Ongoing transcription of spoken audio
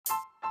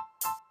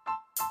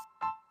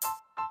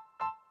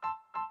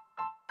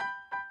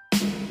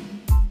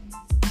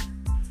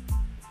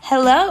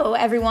Hello,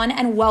 everyone,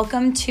 and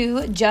welcome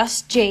to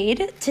Just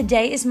Jade.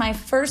 Today is my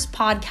first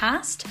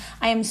podcast.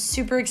 I am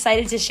super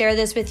excited to share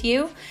this with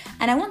you,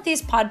 and I want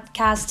these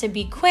podcasts to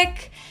be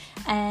quick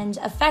and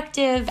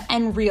effective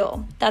and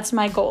real. That's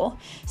my goal.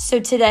 So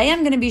today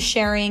I'm going to be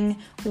sharing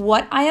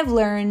what I have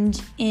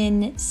learned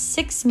in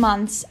 6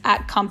 months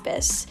at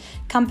Compass.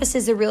 Compass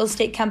is a real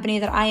estate company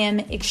that I am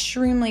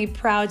extremely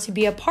proud to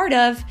be a part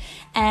of,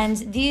 and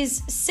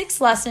these 6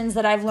 lessons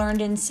that I've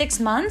learned in 6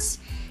 months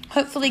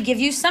hopefully give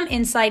you some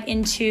insight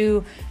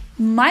into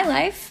my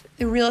life,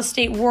 the real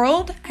estate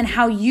world, and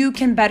how you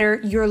can better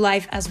your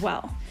life as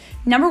well.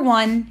 Number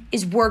 1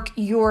 is work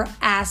your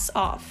ass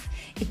off.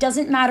 It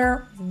doesn't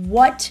matter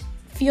what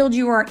field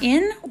you are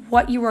in,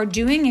 what you are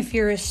doing, if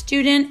you're a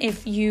student,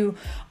 if you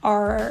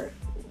are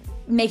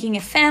making a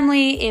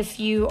family, if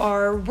you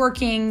are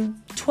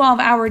working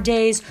 12-hour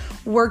days,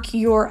 work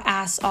your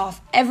ass off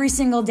every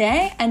single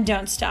day and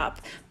don't stop.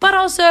 But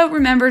also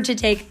remember to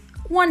take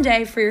one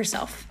day for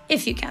yourself,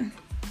 if you can.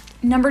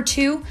 Number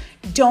 2,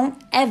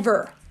 don't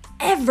ever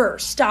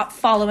stop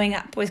following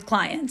up with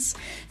clients.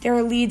 There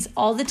are leads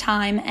all the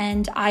time,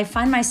 and I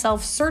find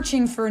myself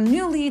searching for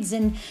new leads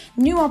and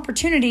new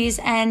opportunities,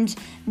 and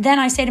then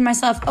I say to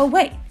myself, oh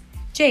wait,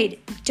 Jade,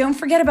 don't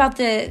forget about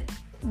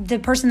the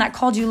person that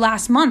called you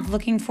last month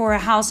looking for a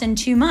house in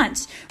 2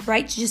 months,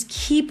 right? Just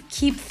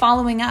keep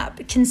following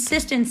up.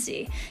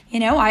 Consistency.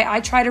 I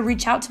try to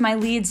reach out to my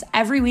leads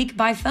every week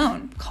by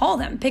phone. Call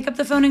them. Pick up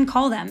the phone and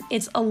call them.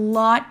 It's a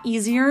lot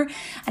easier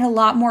and a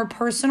lot more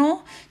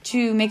personal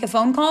to make a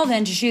phone call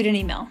than to shoot an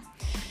email.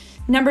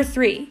 Number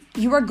 3,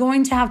 you are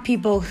going to have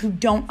people who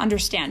don't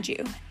understand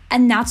you,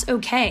 and that's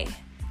okay,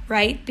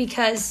 right?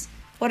 Because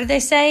what do they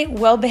say?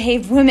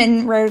 Well-behaved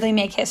women rarely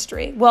make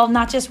history. Well,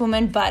 not just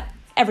women, but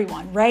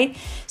everyone, right?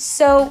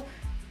 So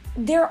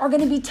there are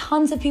going to be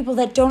tons of people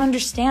that don't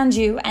understand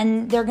you,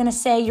 and they're going to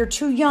say you're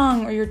too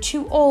young, or you're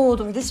too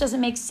old, or this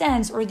doesn't make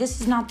sense, or this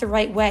is not the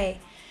right way.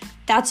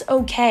 That's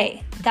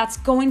okay. That's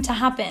going to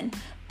happen,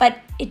 but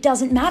it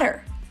doesn't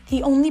matter.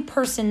 The only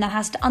person that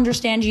has to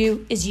understand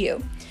you is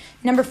you.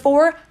 Number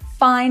 4,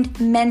 find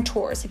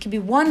mentors. It could be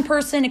one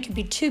person, it could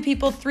be 2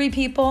 people, 3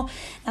 people.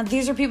 Now,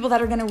 these are people that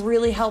are going to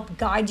really help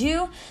guide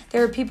you.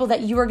 There are people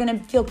that you are going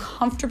to feel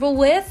comfortable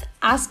with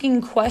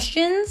asking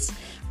questions,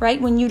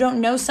 right? When you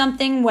don't know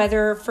something,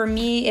 whether for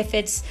me, if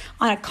it's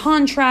on a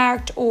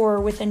contract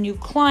or with a new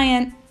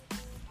client,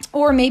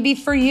 or maybe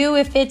for you,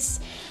 if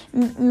it's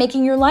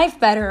making your life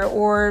better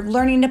or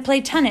learning to play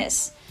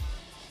tennis.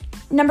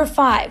 Number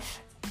 5,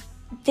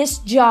 this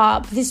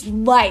job, this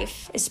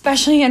life,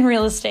 especially in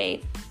real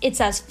estate, it's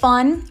as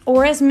fun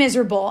or as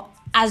miserable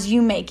as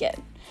you make it.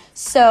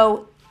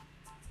 So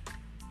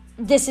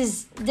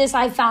this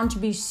I found to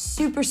be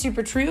super,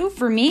 super true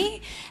for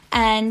me.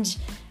 And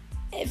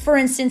for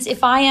instance,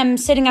 if I am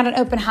sitting at an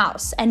open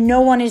house and no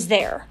one is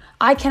there,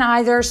 I can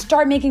either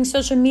start making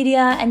social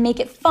media and make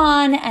it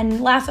fun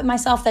and laugh at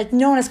myself that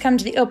no one has come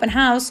to the open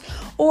house,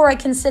 or I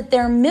can sit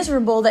there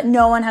miserable that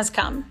no one has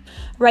come,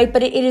 right?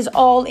 But it is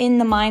all in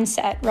the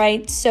mindset,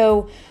 right?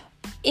 So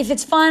if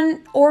it's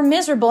fun or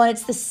miserable and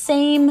it's the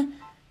same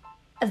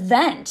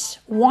event,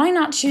 why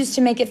not choose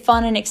to make it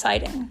fun and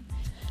exciting?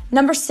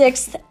 Number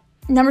six,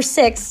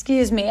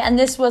 and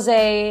this was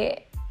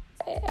a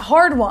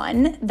hard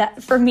one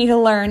that for me to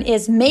learn,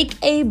 is make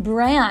a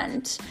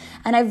brand.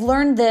 And I've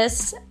learned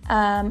this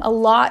a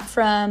lot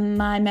from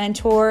my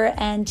mentor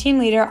and team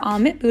leader,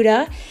 Amit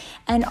Buddha,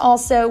 and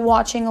also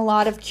watching a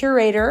lot of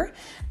Curator.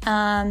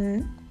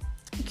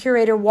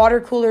 Curator water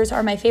coolers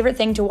are my favorite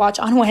thing to watch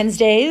on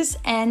Wednesdays,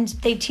 and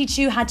they teach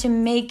you how to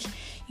make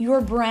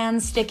your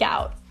brand stick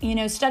out.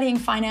 Studying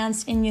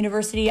finance in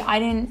university, I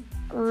didn't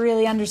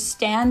really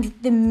understand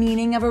the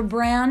meaning of a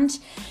brand,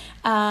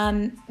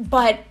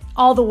 but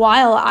all the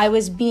while I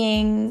was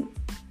being,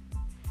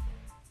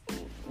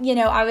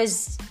 I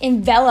was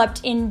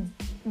enveloped in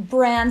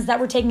brands that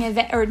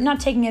were not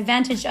taking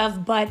advantage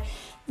of, but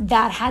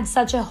that had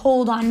such a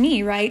hold on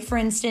me, right? For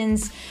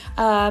instance,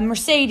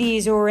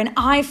 Mercedes or an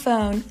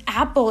iPhone,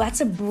 Apple,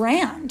 that's a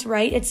brand,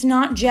 right? It's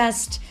not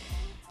just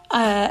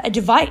a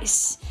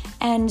device.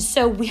 And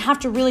so we have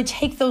to really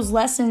take those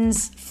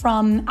lessons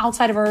from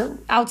outside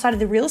of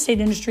the real estate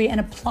industry and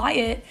apply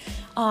it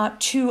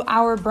to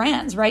our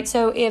brands, right?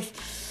 So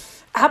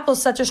if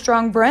Apple's such a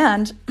strong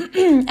brand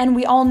and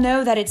we all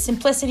know that it's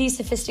simplicity,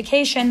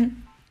 sophistication,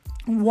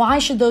 why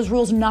should those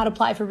rules not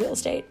apply for real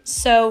estate?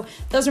 So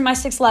those are my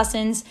 6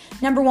 lessons.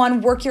 Number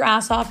 1, work your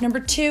ass off. Number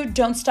 2,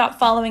 don't stop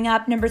following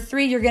up. Number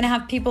 3, you're going to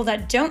have people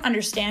that don't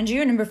understand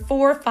you. Number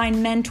 4,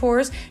 find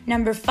mentors.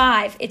 Number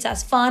 5, it's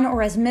as fun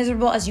or as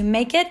miserable as you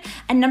make it.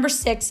 And number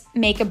 6,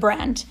 make a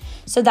brand.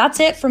 So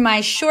that's it for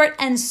my short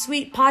and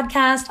sweet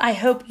podcast. I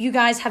hope you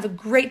guys have a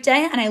great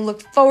day, and I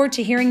look forward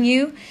to hearing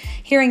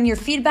your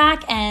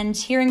feedback and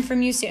hearing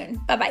from you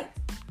soon. Bye-bye.